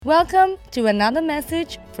Welcome to another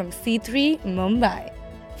message from C3 Mumbai.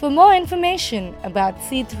 For more information about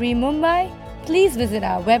C3 Mumbai, please visit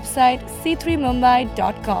our website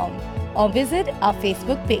c3mumbai.com or visit our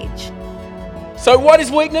Facebook page. So what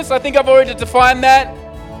is weakness? I think I've already defined that.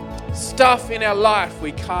 Stuff in our life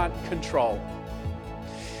we can't control.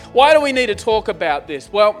 Why do we need to talk about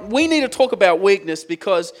this? Well, we need to talk about weakness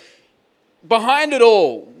because behind it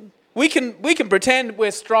all, we can pretend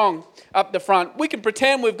we're strong up the front. We can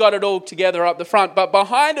pretend we've got it all together up the front. But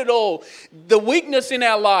behind it all, the weakness in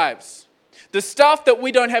our lives, the stuff that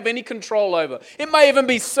we don't have any control over. It may even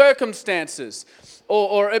be circumstances.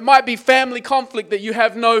 Or it might be family conflict that you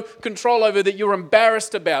have no control over, that you're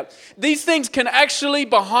embarrassed about. These things can actually,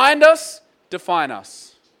 behind us, define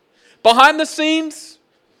us. Behind the scenes,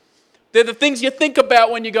 they're the things you think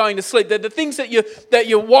about when you're going to sleep. They're the things that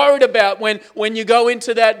you're worried about when you go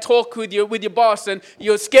into that talk with your boss and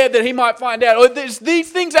you're scared that he might find out. Or these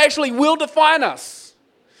things actually will define us.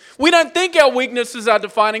 We don't think our weaknesses are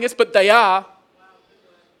defining us, but they are.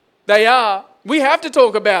 They are. We have to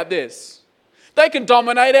talk about this. They can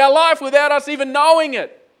dominate our life without us even knowing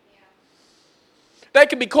it. They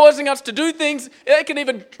can be causing us to do things. They can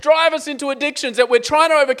even drive us into addictions that we're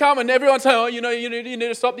trying to overcome. And everyone's saying, you need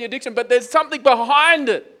to stop the addiction. But there's something behind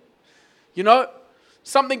it.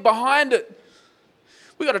 Something behind it.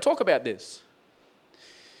 We've got to talk about this.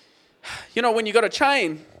 When you got a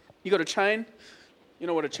chain. You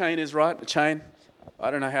know what a chain is, right? A chain. I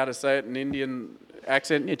don't know how to say it in Indian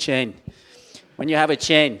accent. A chain. When you have a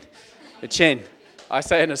chain. A chain. I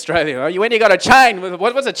say in Australia, when you got a chain,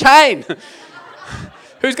 what's a chain?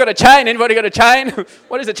 Who's got a chain? Anybody got a chain?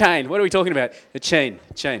 What is a chain? What are we talking about? A chain,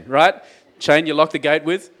 right? Chain you lock the gate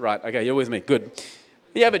with? Right, okay, you're with me, good.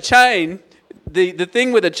 You have a chain, the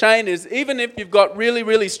thing with a chain is even if you've got really,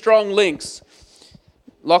 really strong links,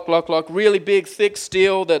 lock, really big, thick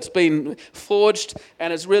steel that's been forged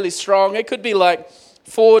and it's really strong, it could be like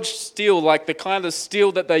forged steel, like the kind of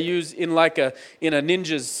steel that they use in a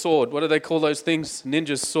ninja's sword. What do they call those things?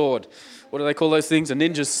 Ninja's sword. What do they call those things? A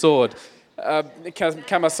ninja's sword.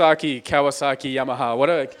 Kawasaki,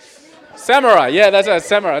 Yamaha. Samurai. Yeah, that's a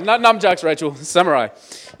samurai. Not nunchucks, Rachel. Samurai.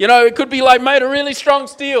 It could be like made of really strong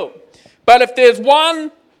steel. But if there's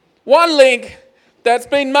one link that's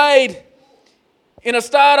been made in a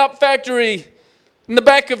startup factory in the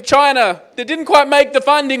back of China that didn't quite make the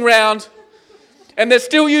funding round, and they're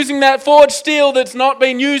still using that forged steel that's not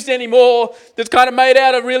being used anymore, that's kind of made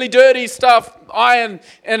out of really dirty stuff, iron,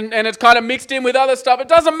 and it's kind of mixed in with other stuff. It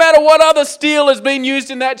doesn't matter what other steel has been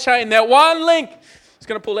used in that chain. That one link is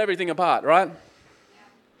going to pull everything apart, right?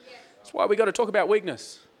 That's why we got to talk about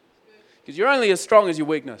weakness. Because you're only as strong as your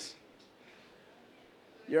weakness.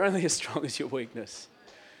 You're only as strong as your weakness.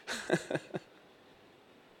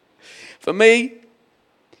 For me,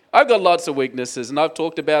 I've got lots of weaknesses, and I've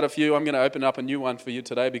talked about a few. I'm going to open up a new one for you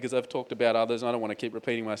today because I've talked about others, and I don't want to keep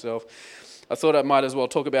repeating myself. I thought I might as well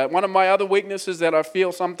talk about it. One of my other weaknesses that I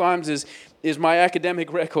feel sometimes is my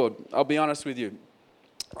academic record. I'll be honest with you.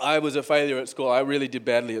 I was a failure at school. I really did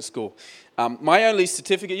badly at school. My only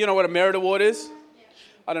certificate, you know what a merit award is?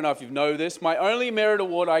 I don't know if you know this. My only merit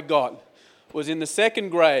award I got was in the second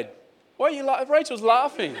grade. Why are you laughing? Rachel's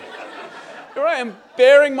laughing. Here I am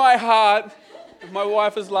bearing my heart. My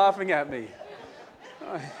wife is laughing at me.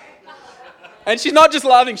 And she's not just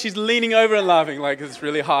laughing, she's leaning over and laughing like it's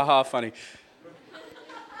really ha-ha funny.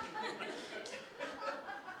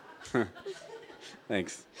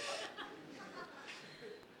 Thanks.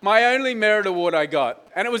 My only merit award I got,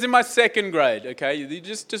 and it was in my second grade, okay? You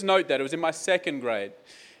just note that, it was in my second grade,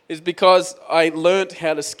 is because I learnt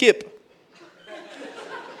how to skip.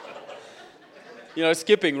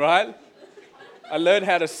 Skipping, right? I learned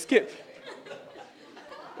how to skip.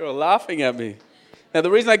 You're laughing at me. Now, the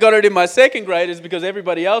reason I got it in my second grade is because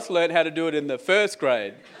everybody else learned how to do it in the first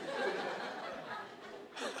grade.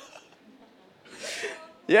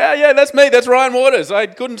 Yeah, that's me. That's Ryan Waters. I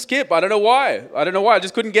couldn't skip. I don't know why. I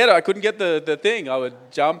just couldn't get it. I couldn't get the thing. I would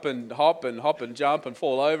jump and hop and jump and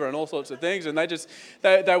fall over and all sorts of things. And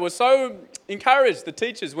they were so encouraged, the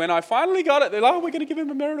teachers, when I finally got it. They're like, we're going to give him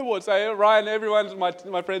a merit award. So Ryan, everyone,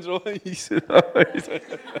 my friends are all,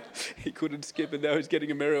 he couldn't skip and now he's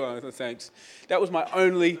getting a merit award. I said, thanks. That was my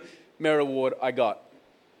only merit award I got.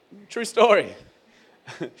 True story.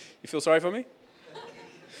 You feel sorry for me?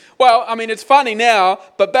 Well, I mean, it's funny now,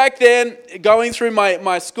 but back then, going through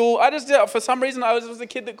my school, for some reason, I was a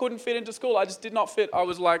kid that couldn't fit into school. I just did not fit. I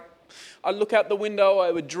was like, I'd look out the window,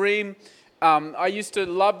 I would dream, I used to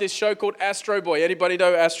love this show called Astro Boy. Anybody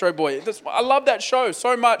know Astro Boy? I love that show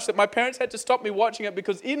so much that my parents had to stop me watching it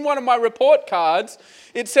because in one of my report cards,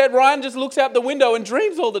 it said Ryan just looks out the window and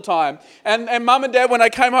dreams all the time. And Mum and Dad, when I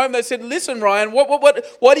came home, they said, listen, Ryan,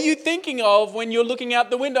 what are you thinking of when you're looking out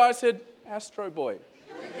the window? I said, Astro Boy.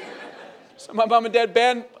 So my mum and dad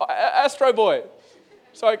banned Astro Boy.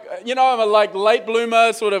 So, I'm a late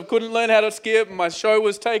bloomer, sort of couldn't learn how to skip. My show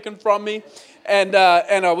was taken from me. And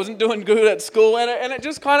I wasn't doing good at school, and it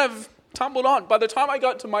just kind of tumbled on. By the time I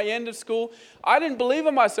got to my end of school, I didn't believe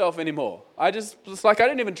in myself anymore. I just was like, I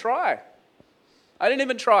didn't even try.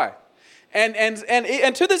 And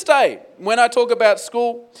to this day, when I talk about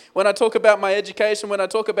school, when I talk about my education, when I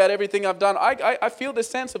talk about everything I've done, I feel this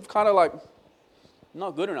sense of kind of like,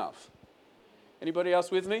 not good enough. Anybody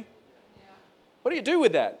else with me? What do you do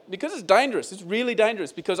with that? Because it's dangerous. It's really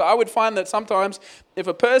dangerous. Because I would find that sometimes if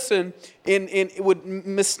a person would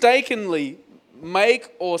mistakenly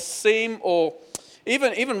make or seem, or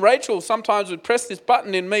even Rachel sometimes would press this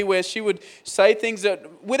button in me where she would say things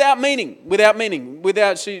that without meaning,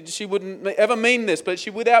 she wouldn't ever mean this, but she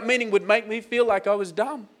without meaning would make me feel like I was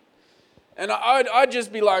dumb. And I'd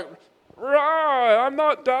just be like, right, I'm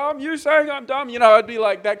not dumb. You saying I'm dumb? I'd be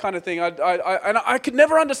like that kind of thing. And I could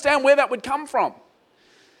never understand where that would come from.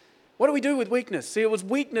 What do we do with weakness? See, it was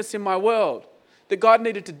weakness in my world that God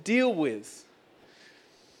needed to deal with.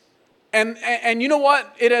 And you know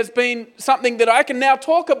what? It has been something that I can now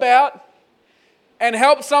talk about and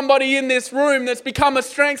help somebody in this room that's become a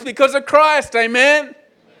strength because of Christ. Amen? Amen.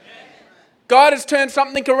 God has turned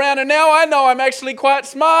something around, and now I know I'm actually quite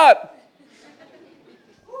smart.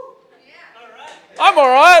 I'm all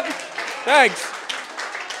right. Thanks.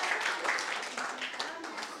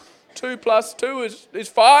 2 + 2 is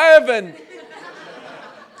 5, and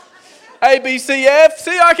A, B, C, F.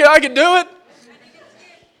 See, I can do it.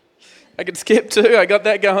 I can skip too. I got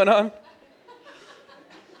that going on.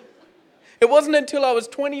 It wasn't until I was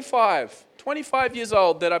 25 years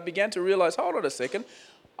old that I began to realize, hold on a second,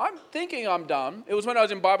 I'm thinking I'm dumb. It was when I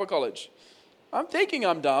was in Bible college. I'm thinking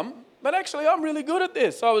I'm dumb. But actually, I'm really good at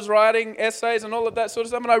this. I was writing essays and all of that sort of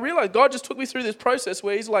stuff, and I realized God just took me through this process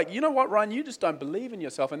where He's like, you know what, Ryan, you just don't believe in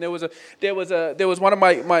yourself. And there was one of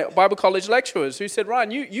my Bible college lecturers who said, Ryan,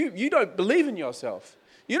 you don't believe in yourself.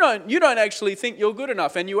 You don't actually think you're good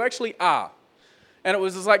enough, and you actually are. And it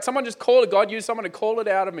was just like someone just called it. God used someone to call it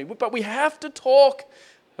out of me. But we have to talk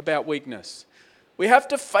about weakness. We have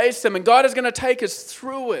to face them, and God is going to take us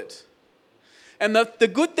through it. And the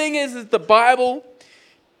good thing is the Bible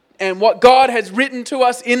and what God has written to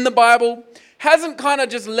us in the Bible hasn't kind of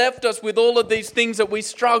just left us with all of these things that we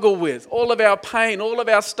struggle with, all of our pain, all of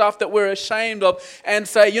our stuff that we're ashamed of, and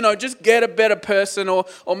say, just get a better person, or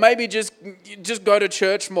maybe just go to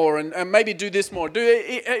church more and maybe do this more.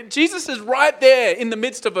 Jesus is right there in the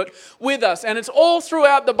midst of it with us, and it's all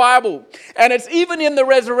throughout the Bible, and it's even in the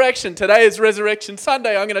resurrection. Today is Resurrection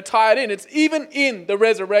Sunday. I'm going to tie it in. It's even in the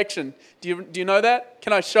resurrection. Do you know that?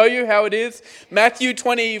 Can I show you how it is? Luke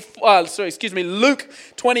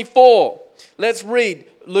 24. Let's read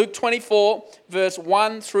Luke 24, verse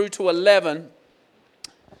 1 through to 11.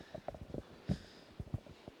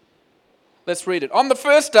 Let's read it. On the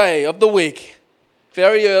first day of the week,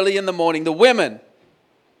 very early in the morning, the women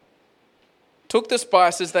took the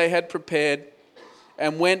spices they had prepared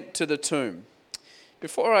and went to the tomb.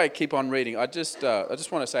 Before I keep on reading, I just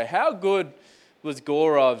want to say, how good was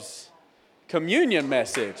Gaurav's communion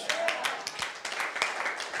message?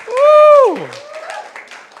 Woo!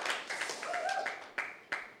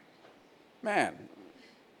 Man,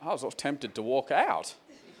 I was tempted to walk out.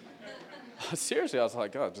 Seriously, I was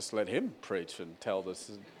like, oh, just let him preach and tell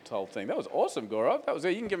this whole thing. That was awesome, Gaurav. That was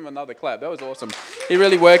it. You can give him another clap. That was awesome. He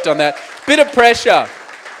really worked on that. Bit of pressure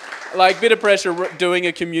doing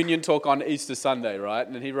a communion talk on Easter Sunday, right?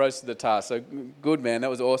 And he rose to the task. So good, man. That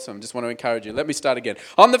was awesome. Just want to encourage you. Let me start again.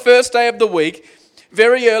 On the first day of the week,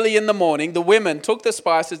 very early in the morning, the women took the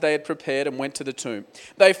spices they had prepared and went to the tomb.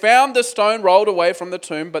 They found the stone rolled away from the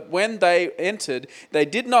tomb, but when they entered, they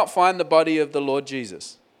did not find the body of the Lord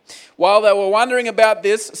Jesus. While they were wondering about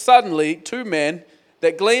this, suddenly 2 men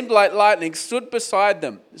that gleamed like lightning stood beside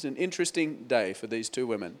them. It's an interesting day for these 2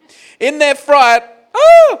 women. In their fright,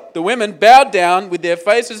 the women bowed down with their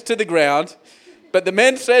faces to the ground, but the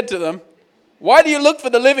men said to them, "Why do you look for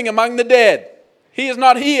the living among the dead? He is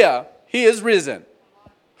not here, he is risen."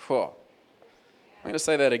 I'm going to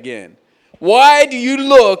say that again. Why do you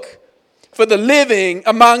look for the living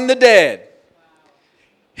among the dead?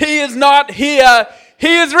 He is not here,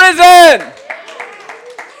 he is risen.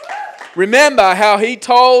 Remember how he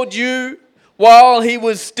told you while he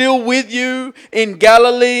was still with you in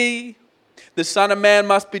Galilee The Son of Man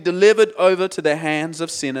must be delivered over to the hands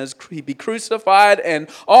of sinners, be crucified, and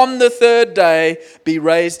on the third day be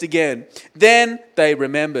raised again. Then they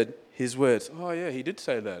remembered his words. Oh yeah, he did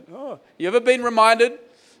say that. Oh, you ever been reminded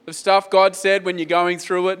of stuff God said when you're going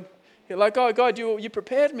through it? You're like, oh God, you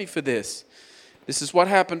prepared me for this. This is what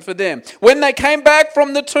happened for them. When they came back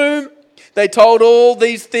from the tomb, they told all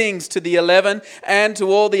these things to the 11 and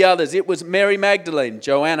to all the others. It was Mary Magdalene,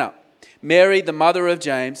 Joanna, Mary, the mother of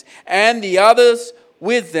James, and the others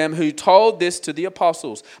with them who told this to the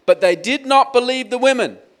apostles. But they did not believe the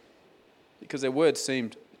women because their words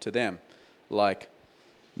seemed to them like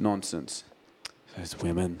nonsense. Those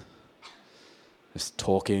women, just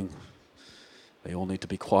talking. They all need to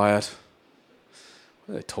be quiet.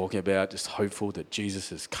 What are they talking about? Just hopeful that Jesus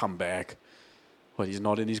has come back. What, he's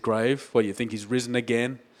not in his grave? What, do you think he's risen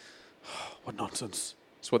again? What nonsense.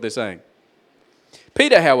 That's what they're saying.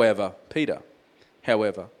 Peter, however,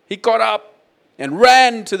 he got up and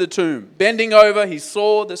ran to the tomb. Bending over, he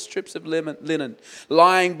saw the strips of linen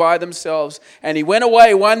lying by themselves, and he went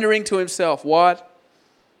away wondering to himself what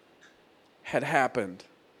had happened.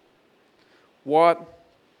 What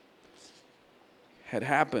had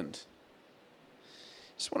happened?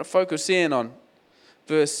 Just want to focus in on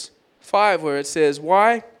verse 5 where it says,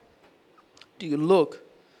 "Why do you look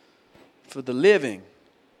for the living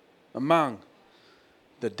among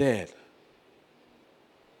the dead?"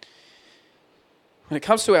 When it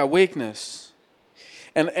comes to our weakness,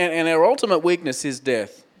 and our ultimate weakness is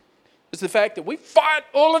death, it's the fact that we fight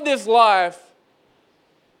all of this life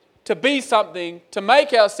to be something, to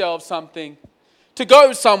make ourselves something, to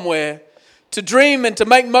go somewhere, to dream and to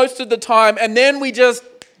make most of the time, and then we just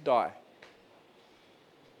die.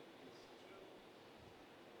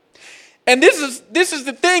 And this is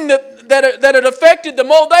the thing that it affected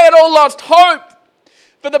them all. They had all lost hope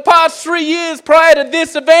for the past 3 years prior to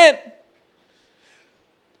this event.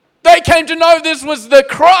 They came to know this was the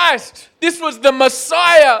Christ. This was the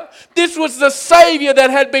Messiah. This was the Savior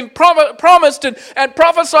that had been promised and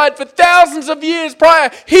prophesied for thousands of years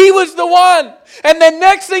prior. He was the one. And then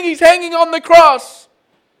next thing, he's hanging on the cross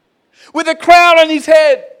with a crown on his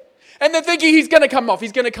head. And they're thinking he's going to come off.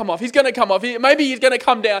 Maybe he's going to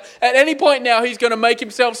come down. At any point now, he's going to make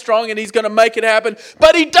himself strong and he's going to make it happen.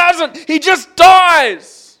 But he doesn't. He just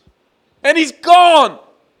dies. And he's gone.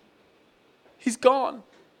 He's gone.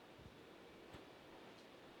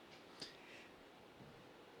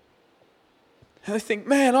 And I think,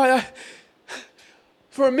 man,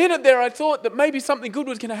 for a minute there I thought that maybe something good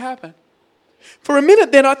was going to happen. For a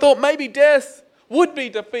minute then I thought maybe death would be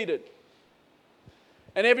defeated.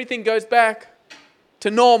 And everything goes back to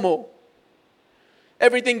normal.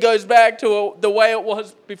 Everything goes back to the way it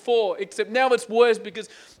was before. Except now it's worse because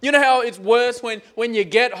you know how it's worse when you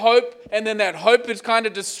get hope and then that hope is kind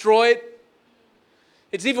of destroyed?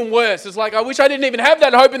 It's even worse. It's like, I wish I didn't even have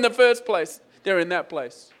that hope in the first place. They're in that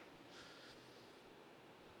place.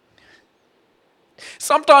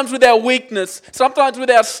 Sometimes with our weakness, sometimes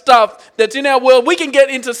with our stuff that's in our world, we can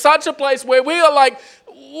get into such a place where we are like,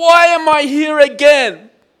 why am I here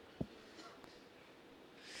again?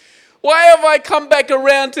 Why have I come back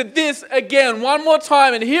around to this again one more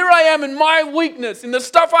time? And here I am in my weakness, in the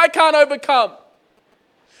stuff I can't overcome.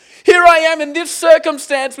 Here I am in this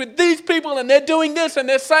circumstance with these people and they're doing this and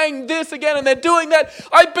they're saying this again and they're doing that.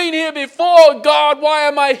 I've been here before. God, why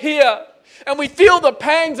am I here? And we feel the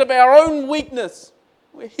pangs of our own weakness.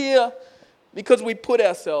 We're here because we put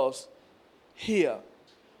ourselves here.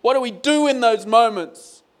 What do we do in those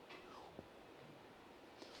moments?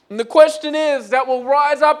 And the question is that will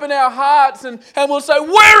rise up in our hearts and we'll say,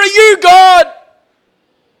 where are you, God?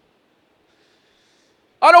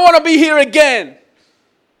 I don't want to be here again.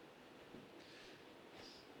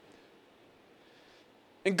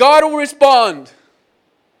 And God will respond,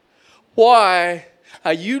 why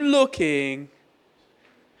are you looking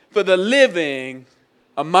for the living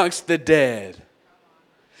amongst the dead?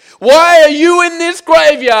 Why are you in this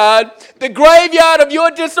graveyard, the graveyard of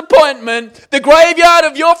your disappointment, the graveyard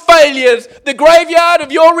of your failures, the graveyard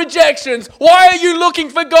of your rejections? Why are you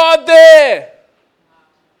looking for God there?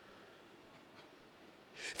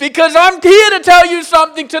 Because I'm here to tell you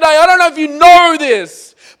something today. I don't know if you know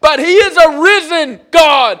this, but He is a risen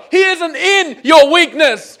God. He isn't in your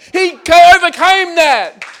weakness. He overcame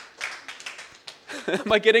that.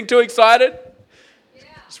 Am I getting too excited? Yeah.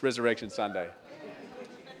 It's Resurrection Sunday.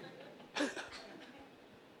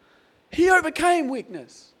 He overcame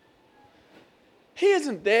weakness. He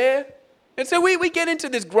isn't there. And so we get into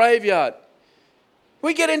this graveyard.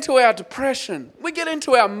 We get into our depression. We get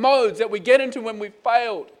into our modes that we get into when we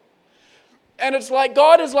failed. And it's like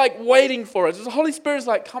God is like waiting for us. The Holy Spirit is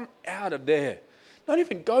like, come out of there. Don't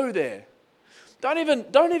even go there. Don't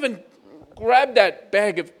even grab that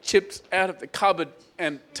bag of chips out of the cupboard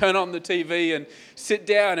and turn on the TV and sit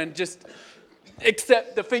down and just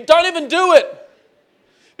accept defeat. Don't even do it.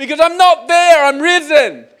 Because I'm not there. I'm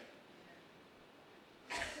risen.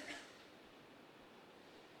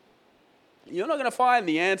 You're not going to find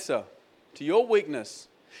the answer to your weakness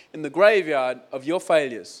in the graveyard of your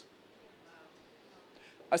failures.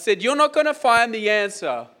 I said, you're not going to find the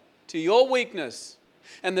answer to your weakness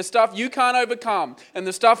and the stuff you can't overcome and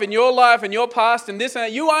the stuff in your life and your past and this and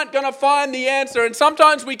that. You aren't going to find the answer. And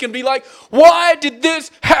sometimes we can be like, why did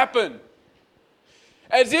this happen?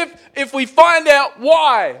 As if we find out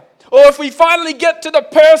why, or if we finally get to the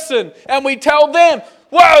person and we tell them,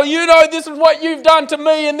 well, you know, this is what you've done to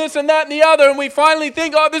me and this and that and the other. And we finally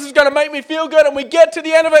think, oh, this is going to make me feel good. And we get to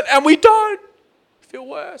the end of it and we don't. We feel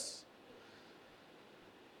worse.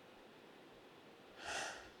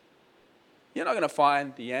 You're not going to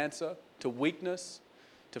find the answer to weakness,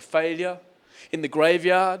 to failure in the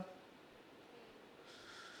graveyard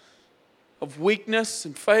of weakness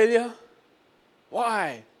and failure.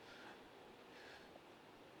 Why?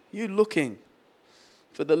 You looking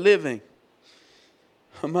for the living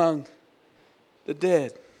among the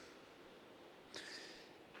dead.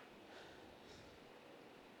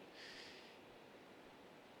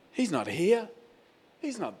 He's not here.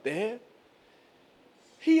 He's not there.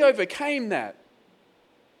 He overcame that.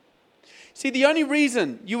 See, the only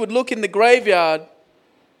reason you would look in the graveyard,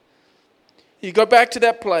 you go back to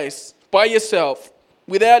that place by yourself,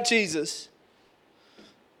 without Jesus,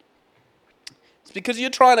 it's because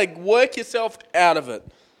you're trying to work yourself out of it.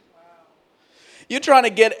 You're trying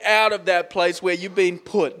to get out of that place where you've been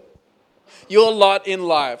put, your lot in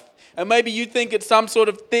life. And maybe you think it's some sort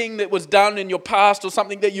of thing that was done in your past or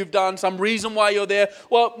something that you've done, some reason why you're there.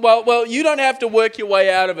 Well, you don't have to work your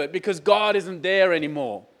way out of it because God isn't there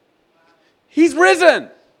anymore. He's risen.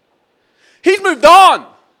 He's moved on.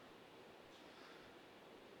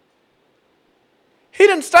 He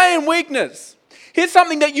didn't stay in weakness. Here's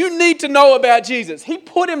something that you need to know about Jesus. He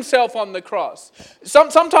put himself on the cross.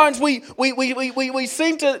 Sometimes we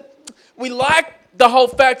like the whole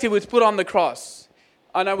fact he was put on the cross.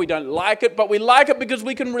 I know we don't like it, but we like it because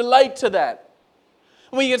we can relate to that.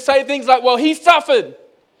 We can say things like, well, he suffered.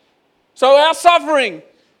 So our suffering,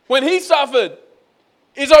 when he suffered,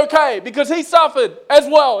 is okay because he suffered as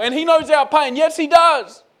well. And he knows our pain. Yes, he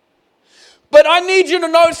does. But I need you to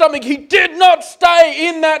know something. He did not stay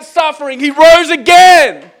in that suffering. He rose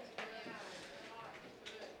again.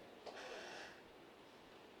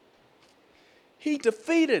 He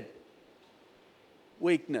defeated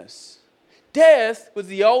weakness. Death was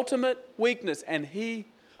the ultimate weakness, and he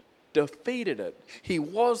defeated it. He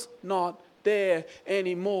was not there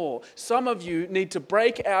anymore. Some of you need to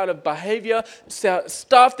break out of behavior,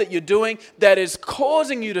 stuff that you're doing that is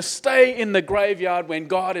causing you to stay in the graveyard when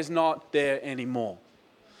God is not there anymore.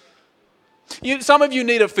 Some of you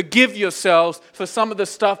need to forgive yourselves for some of the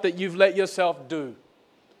stuff that you've let yourself do.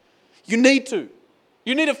 You need to.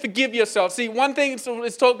 You need to forgive yourself. See, one thing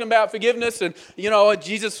is talking about forgiveness and,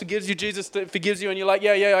 Jesus forgives you, Jesus forgives you, and you're like,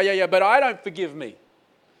 yeah, but I don't forgive me.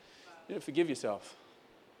 You need to forgive yourself.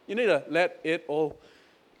 You need to let it all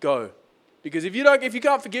go. Because if you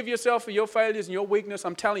can't forgive yourself for your failures and your weakness,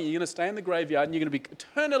 I'm telling you, you're going to stay in the graveyard and you're going to be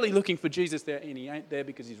eternally looking for Jesus there, and he ain't there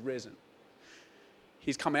because he's risen.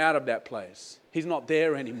 He's come out of that place. He's not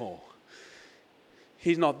there anymore.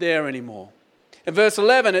 He's not there anymore. In verse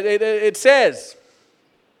 11, it says,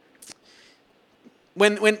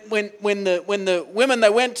 when the women they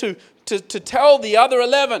went to tell the other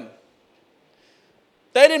 11,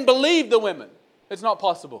 they didn't believe the women. It's not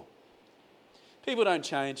possible. People don't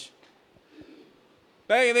change.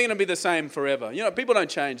 They're going to be the same forever. People don't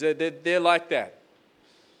change. They're like that.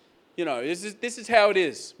 This is how it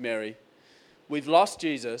is, Mary. We've lost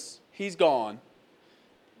Jesus. He's gone.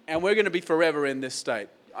 And we're going to be forever in this state.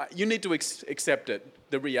 You need to accept it,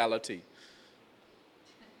 the reality.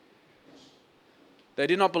 They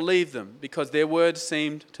did not believe them because their words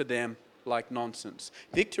seemed to them like nonsense.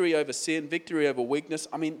 Victory over sin, victory over weakness.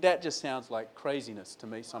 I mean, that just sounds like craziness to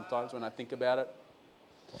me sometimes when I think about it.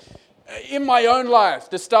 In my own life,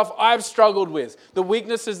 the stuff I've struggled with, the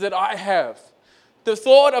weaknesses that I have, the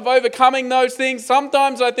thought of overcoming those things,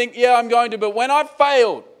 sometimes I think, yeah, I'm going to, but when I've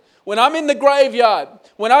failed, when I'm in the graveyard,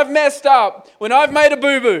 when I've messed up, when I've made a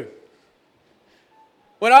boo-boo,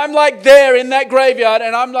 when I'm like there in that graveyard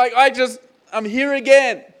and I'm like, I'm here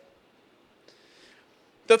again.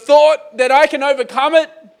 The thought that I can overcome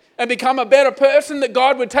it and become a better person, that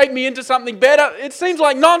God would take me into something better. It seems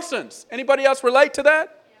like nonsense. Anybody else relate to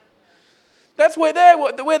that? That's where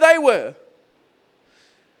they were.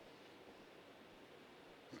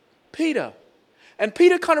 Peter. And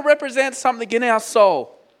Peter kind of represents something in our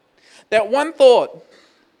soul. That one thought,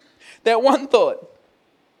 that one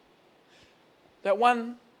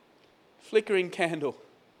flickering candle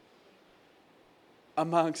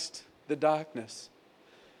amongst the darkness.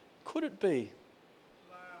 Could it be?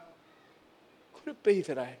 Could it be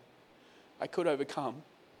that I could overcome?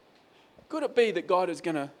 Could it be that God is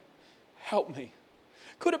going to help me?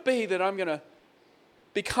 Could it be that I'm going to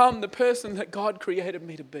become the person that God created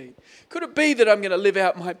me to be? Could it be that I'm going to live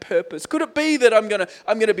out my purpose? Could it be that I'm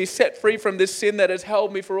going to be set free from this sin that has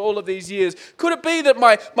held me for all of these years? Could it be that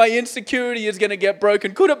my insecurity is going to get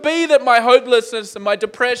broken? Could it be that my hopelessness and my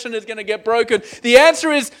depression is going to get broken? The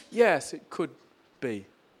answer is yes, it could be.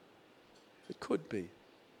 It could be.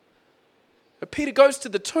 But Peter goes to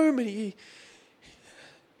the tomb and he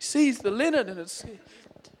sees the linen and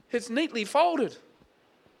it's neatly folded.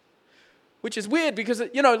 Which is weird because,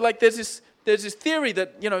 there's this theory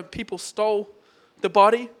that, people stole the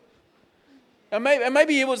body. And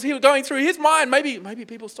maybe he was going through his mind, maybe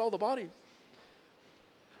people stole the body.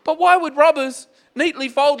 But why would robbers neatly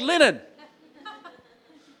fold linen?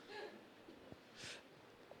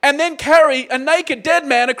 And then carry a naked dead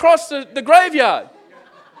man across the graveyard?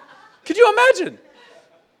 Could you imagine?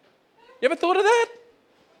 You ever thought of that?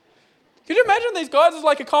 Could you imagine these guys? It's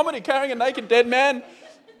like a comedy, carrying a naked dead man.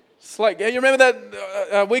 It's like, you remember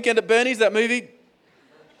that Weekend at Bernie's, that movie?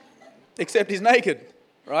 Except he's naked,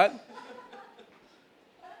 right?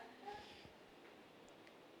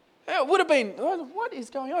 It would have been, what is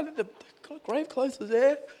going on? The grave clothes are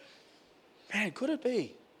there. Man, could it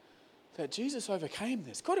be that Jesus overcame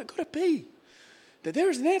this? Could it be that there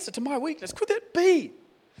is an answer to my weakness? Could it be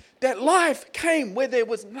that life came where there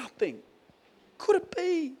was nothing? Could it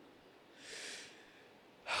be?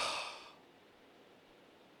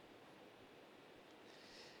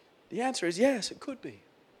 The answer is yes, it could be.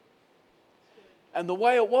 And the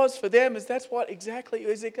way it was for them is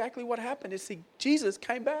exactly what happened. Is Jesus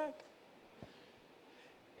came back.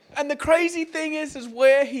 And the crazy thing is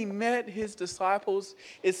where he met his disciples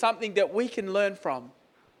is something that we can learn from.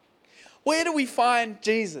 Where do we find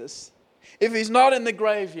Jesus if he's not in the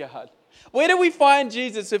graveyard? Where do we find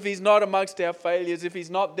Jesus if he's not amongst our failures, if he's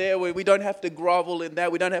not there where we don't have to grovel in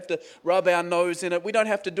that, we don't have to rub our nose in it, we don't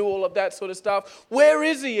have to do all of that sort of stuff? Where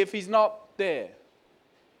is he if he's not there?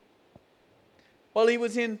 Well, he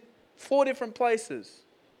was in 4 different places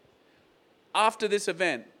after this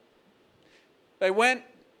event. They went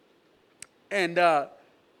and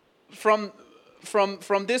from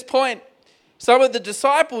this point, some of the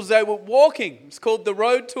disciples, they were walking. It's called the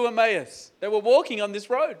road to Emmaus. They were walking on this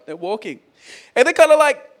road. They're walking. And they're kind of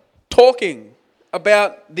like talking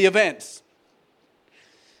about the events.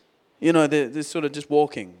 They're sort of just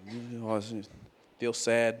walking. I feel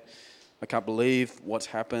sad. I can't believe what's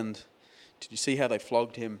happened. Did you see how they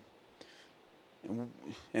flogged him?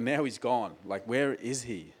 And now he's gone. Like, where is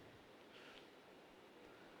he?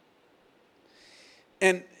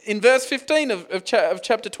 And in verse 15 of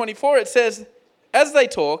chapter 24, it says, as they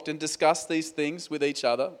talked and discussed these things with each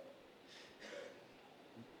other,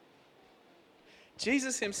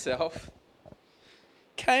 Jesus himself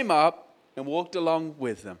came up and walked along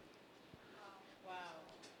with them. Wow.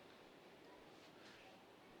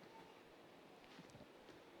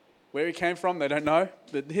 Where he came from, they don't know.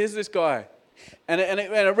 But here's this guy. And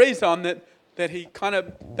it reads on that he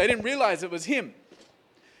they didn't realize it was him.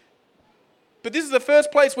 But this is the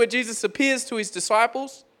first place where Jesus appears to his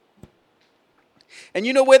disciples. And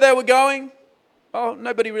you know where they were going? Oh,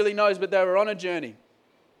 nobody really knows, but they were on a journey.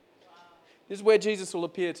 Wow. This is where Jesus will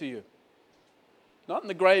appear to you. Not in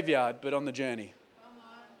the graveyard, but on the journey.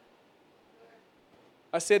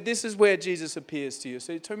 I said, this is where Jesus appears to you.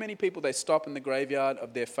 See, too many people, they stop in the graveyard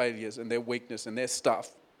of their failures and their weakness and their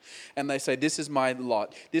stuff. And they say, this is my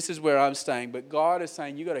lot. This is where I'm staying. But God is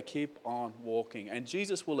saying, you got to keep on walking. And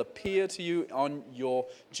Jesus will appear to you on your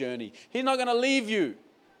journey. He's not going to leave you.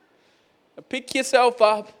 Pick yourself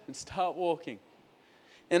up and start walking.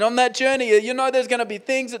 And on that journey, there's going to be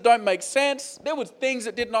things that don't make sense. There was things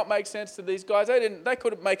that did not make sense to these guys. They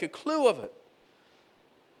couldn't make a clue of it.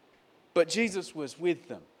 But Jesus was with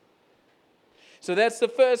them. So that's the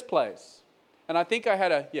first place. And I think I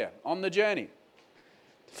had on the journey.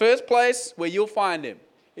 First place where you'll find him.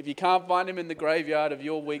 If you can't find him in the graveyard of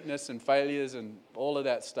your weakness and failures and all of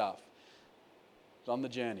that stuff, it's on the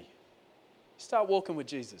journey. Start walking with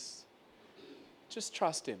Jesus. Just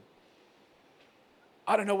trust him.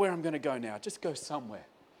 I don't know where I'm going to go now. Just go somewhere.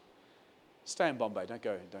 Stay in Bombay. Don't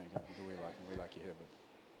go. We like you here, but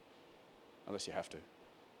unless you have to.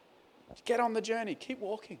 Get on the journey. Keep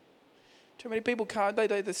walking. Too many people can't.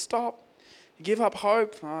 They stop. Give up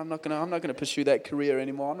hope. Oh, I'm not gonna pursue that career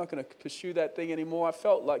anymore. I'm not gonna pursue that thing anymore. I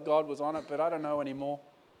felt like God was on it, but I don't know anymore.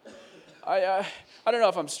 I don't know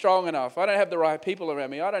if I'm strong enough. I don't have the right people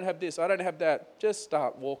around me. I don't have this. I don't have that. Just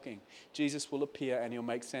start walking. Jesus will appear and he'll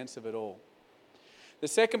make sense of it all. The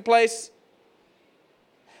second place,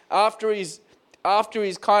 after he's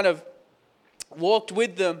kind of walked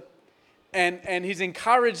with them and he's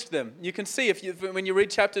encouraged them. You can see when you read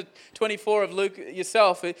chapter 24 of Luke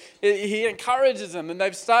yourself, he encourages them and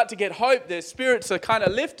they start to get hope. Their spirits are kind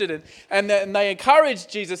of lifted and they encourage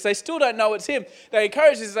Jesus. They still don't know it's him. They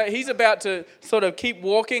encourage Jesus that he's about to sort of keep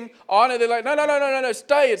walking on and they're like, no,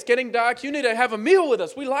 stay. It's getting dark. You need to have a meal with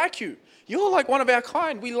us. We like you. You're like one of our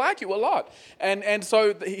kind. We like you a lot. And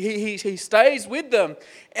so he stays with them.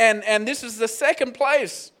 And this is the second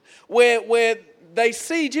place where they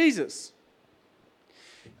see Jesus.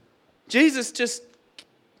 Jesus just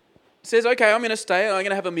says, okay, I'm going to stay and I'm going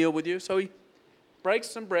to have a meal with you. So he breaks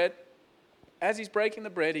some bread. As he's breaking the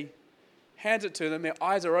bread, he hands it to them. Their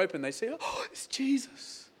eyes are open. They say, oh, it's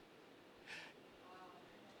Jesus.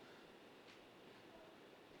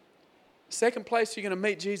 Second place you're going to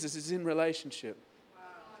meet Jesus is in relationship.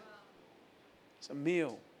 It's a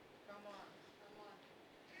meal.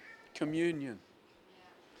 Communion.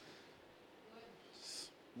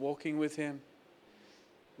 Walking with him.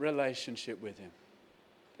 Relationship with him.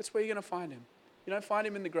 That's where you're going to find him. You don't find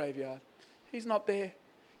him in the graveyard. He's not there.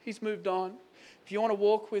 He's moved on. If you want to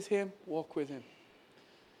walk with him, walk with him.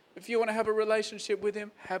 If you want to have a relationship with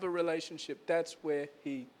him, have a relationship. That's where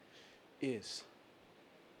he is.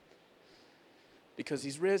 Because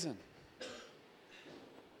he's risen.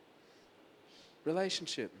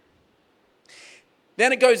 Relationship.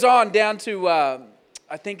 Then it goes on down to, I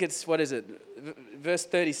think it's, verse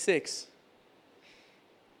 36.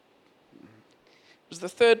 It was the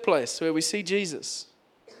third place where we see Jesus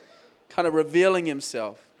kind of revealing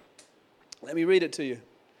himself. Let me read it to you.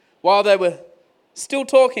 While they were still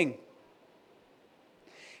talking,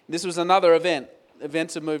 this was another event.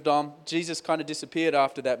 Events have moved on. Jesus kind of disappeared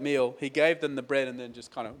after that meal. He gave them the bread and then just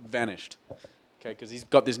kind of vanished. Okay, because he's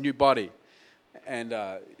got this new body and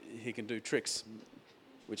he can do tricks,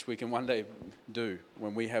 which we can one day do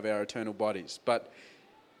when we have our eternal bodies. But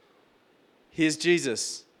here's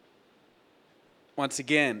Jesus. Once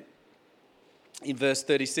again, in verse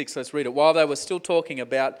 36, let's read it. While they were still talking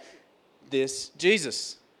about this,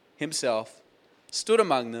 Jesus himself stood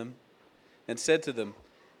among them and said to them,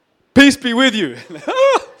 "Peace be with you."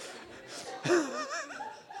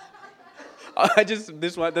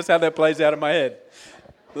 That's how that plays out in my head.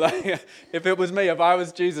 Like, if it was me, if I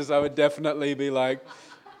was Jesus, I would definitely be like,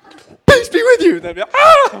 "Peace be with you." They'd be like,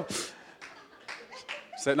 "Ah!"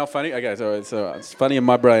 Is that not funny? Okay, so it's funny in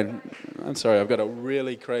my brain. I'm sorry, I've got a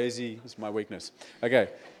really crazy, it's my weakness. Okay.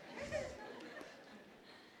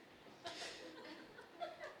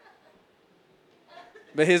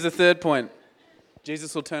 But here's the third point.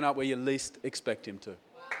 Jesus will turn up where you least expect him to.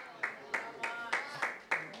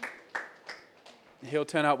 He'll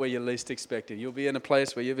turn up where you least expect him. You'll be in a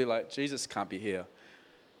place where you'll be like, Jesus can't be here.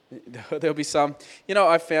 There'll be some,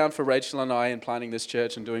 I found for Rachel and I in planting this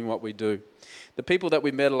church and doing what we do, the people that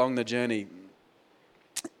we met along the journey,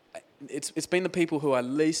 it's been the people who I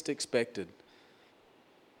least expected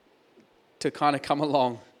to kind of come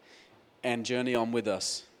along and journey on with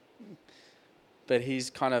us. But he's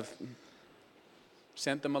kind of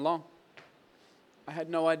sent them along. I had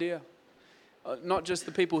no idea. Not just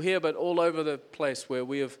the people here, but all over the place where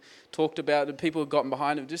we have talked about the people who have gotten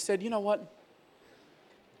behind him, just said, you know what?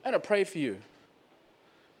 I'm going to pray for you.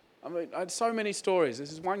 I mean, I had so many stories.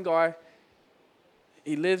 This is one guy,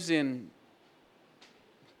 he lives in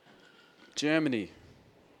Germany,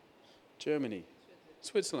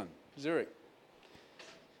 Switzerland, Zurich.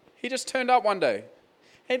 He just turned up one day.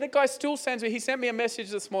 Hey, that guy still sends me, he sent me a message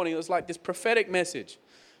this morning. It was like this prophetic message.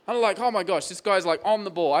 I'm like, oh my gosh, this guy's like on the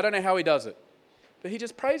ball. I don't know how he does it. But he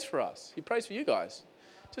just prays for us. He prays for you guys.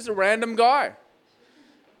 Just a random guy.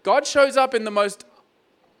 God shows up in the most,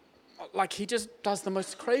 he just does the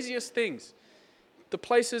most craziest things. The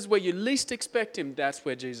places where you least expect him, that's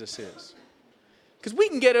where Jesus is. Because we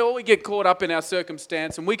get caught up in our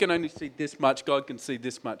circumstance and we can only see this much. God can see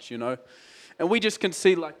this much, And we just can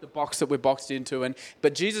see like the box that we're boxed into.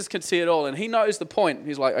 But Jesus can see it all and he knows the point.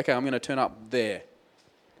 He's like, okay, I'm going to turn up there.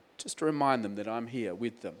 Just to remind them that I'm here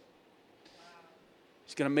with them.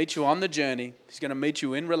 He's going to meet you on the journey. He's going to meet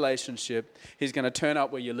you in relationship. He's going to turn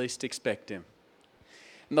up where you least expect him.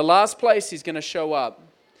 And the last place he's going to show up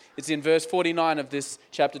It's in verse 49 of this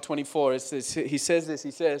chapter 24. He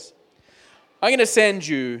says, I'm going to send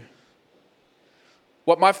you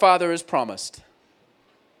what my Father has promised.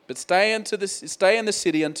 But stay in the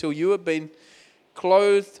city until you have been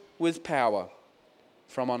clothed with power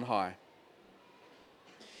from on high.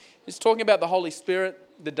 It's talking about the Holy Spirit,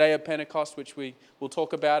 the day of Pentecost, which we will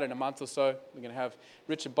talk about in a month or so. We're going to have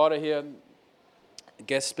Richard Botter here, a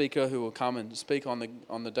guest speaker who will come and speak on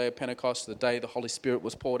the day of Pentecost, the day the Holy Spirit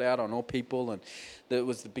was poured out on all people, and that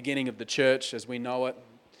was the beginning of the church as we know it.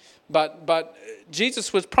 But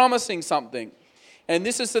Jesus was promising something, and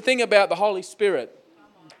this is the thing about the Holy Spirit.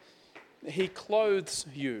 He clothes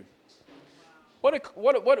you. What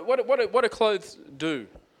do clothes do?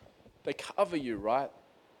 They cover you, right?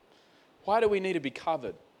 Why do we need to be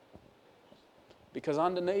covered? Because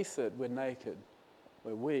underneath it, we're naked,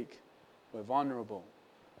 we're weak, we're vulnerable,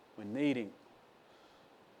 we're needing.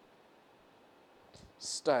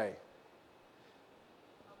 Stay.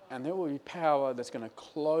 And there will be power that's going to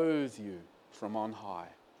clothe you from on high.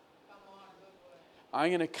 I'm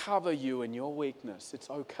going to cover you in your weakness.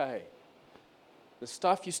 It's okay. The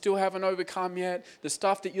stuff you still haven't overcome yet, the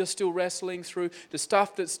stuff that you're still wrestling through, the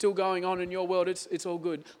stuff that's still going on in your world, it's all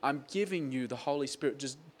good. I'm giving you the Holy Spirit.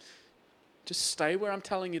 Just stay where I'm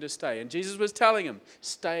telling you to stay. And Jesus was telling him,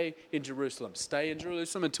 stay in Jerusalem. Stay in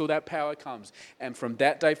Jerusalem until that power comes. And from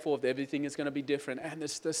that day forth, everything is going to be different. And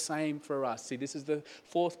it's the same for us. See, this is the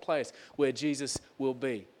fourth place where Jesus will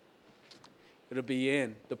be. It'll be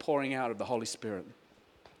in the pouring out of the Holy Spirit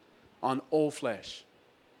on all flesh.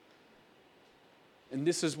 And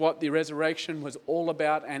this is what the resurrection was all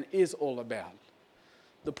about and is all about.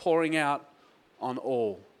 The pouring out on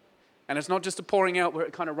all. And it's not just a pouring out where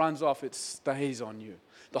it kind of runs off, it stays on you.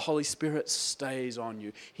 The Holy Spirit stays on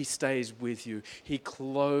you. He stays with you. He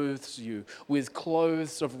clothes you with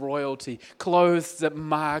clothes of royalty, clothes that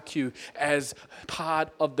mark you as part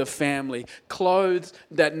of the family, clothes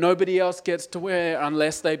that nobody else gets to wear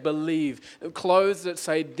unless they believe, clothes that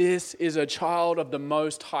say this is a child of the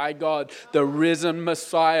Most High God, the risen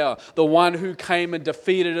Messiah, the one who came and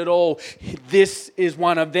defeated it all. This is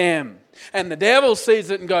one of them. And the devil sees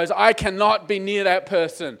it and goes, I cannot be near that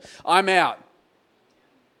person. I'm out.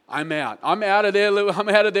 I'm out of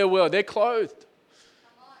their world. They're clothed.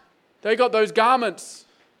 They got those garments.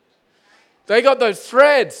 They got those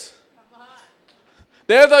threads.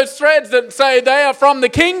 They're those threads that say they are from the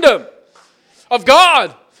kingdom of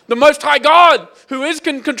God, the Most High God, who is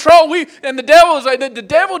in control. And the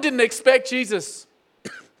devil didn't expect Jesus.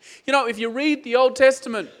 You know, if you read the Old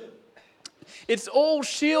Testament, it's all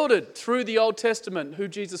shielded through the Old Testament, who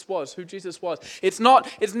Jesus was. It's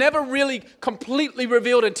never really completely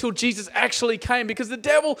revealed until Jesus actually came, because the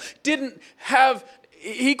devil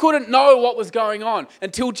he couldn't know what was going on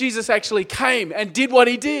until Jesus actually came and did what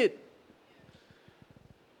he did.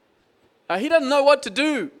 He doesn't know what to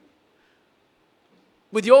do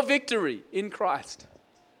with your victory in Christ.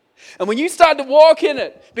 And when you start to walk in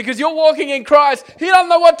it, because you're walking in Christ, he doesn't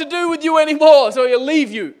know what to do with you anymore, so he'll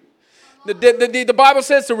leave you. The Bible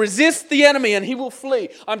says to resist the enemy and he will flee.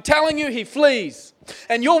 I'm telling you, he flees.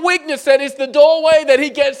 And your weakness, that is the doorway that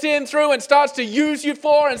he gets in through and starts to use you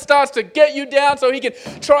for and starts to get you down so he can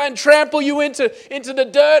try and trample you into the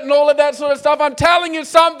dirt and all of that sort of stuff. I'm telling you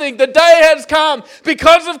something. The day has come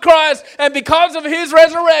because of Christ and because of his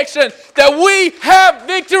resurrection that we have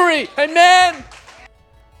victory. Amen.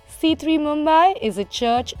 C3 Mumbai is a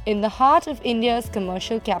church in the heart of India's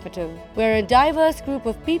commercial capital, where a diverse group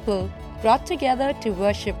of people brought together to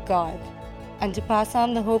worship God and to pass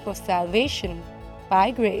on the hope of salvation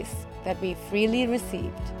by grace that we freely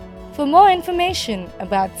received. For more information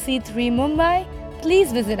about C3 Mumbai,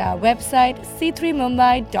 please visit our website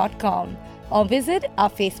c3mumbai.com or visit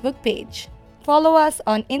our Facebook page. Follow us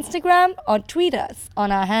on Instagram or tweet us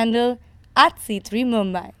on our handle @C3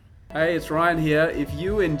 Mumbai. Hey, it's Ryan here. If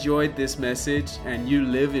you enjoyed this message and you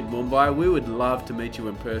live in Mumbai, we would love to meet you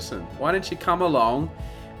in person. Why don't you come along,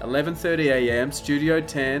 11:30 a.m., Studio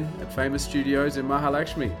 10 at Famous Studios in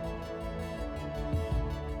Mahalakshmi.